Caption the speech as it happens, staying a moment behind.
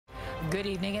Good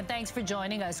evening and thanks for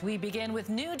joining us. We begin with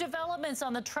new developments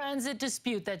on the transit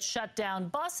dispute that shut down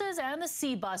buses and the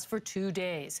SeaBus for 2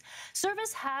 days.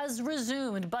 Service has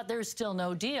resumed, but there's still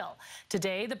no deal.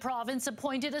 Today, the province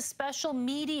appointed a special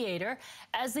mediator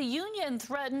as the union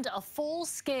threatened a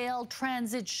full-scale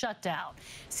transit shutdown.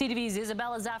 CTV's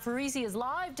Isabella Zaffarisi is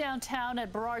live downtown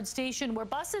at Burrard Station where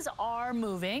buses are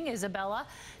moving. Isabella,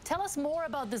 tell us more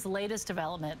about this latest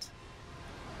development.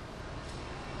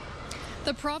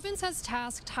 The province has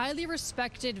tasked highly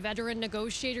respected veteran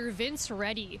negotiator Vince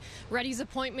Reddy. Reddy's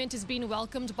appointment is being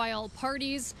welcomed by all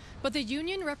parties, but the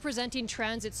union representing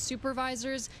transit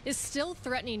supervisors is still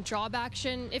threatening job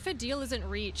action if a deal isn't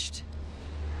reached.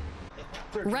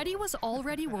 Reddy was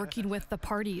already working with the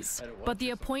parties, but the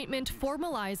appointment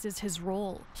formalizes his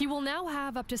role. He will now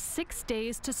have up to 6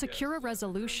 days to secure a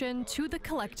resolution to the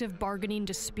collective bargaining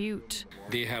dispute.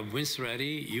 They have Vince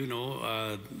Reddy,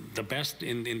 the best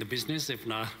in the business, if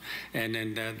not, and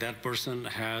that person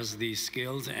has the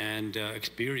skills and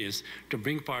experience to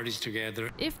bring parties together.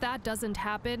 If that doesn't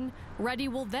happen, Reddy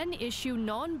will then issue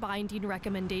non-binding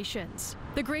recommendations.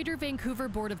 The Greater Vancouver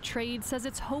Board of Trade says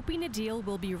it's hoping a deal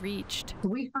will be reached.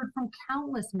 We heard from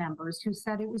countless members who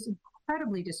said it was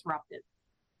incredibly disruptive.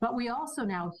 But we also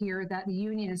now hear that the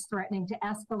union is threatening to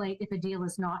escalate if a deal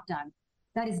is not done.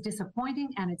 That is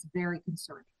disappointing and it's very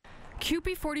concerning.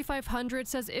 CUPE 4500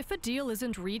 says if a deal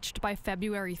isn't reached by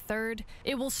February 3rd,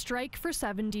 it will strike for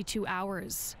 72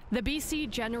 hours. The BC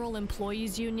General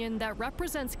Employees Union that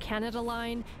represents Canada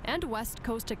Line and West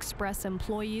Coast Express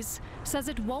employees says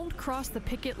it won't cross the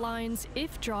picket lines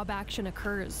if job action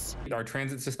occurs. Our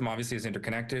transit system obviously is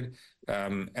interconnected,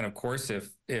 and of course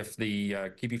if the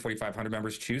CUPE 4500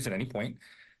 members choose at any point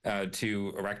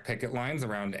to erect picket lines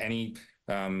around any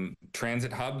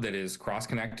transit hub that is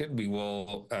cross-connected, we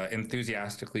will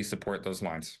enthusiastically support those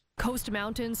lines. Coast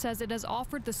Mountain says it has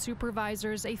offered the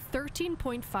supervisors a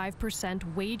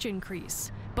 13.5% wage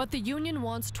increase, but the union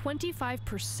wants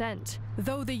 25%,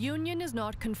 though the union is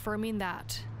not confirming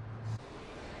that.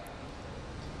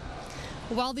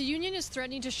 While the union is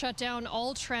threatening to shut down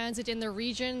all transit in the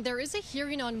region, there is a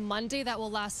hearing on Monday that will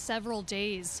last several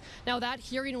days. Now, that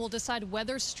hearing will decide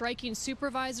whether striking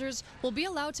supervisors will be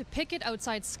allowed to picket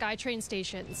outside SkyTrain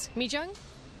stations. Mi-jung?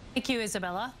 Thank you,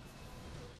 Isabella.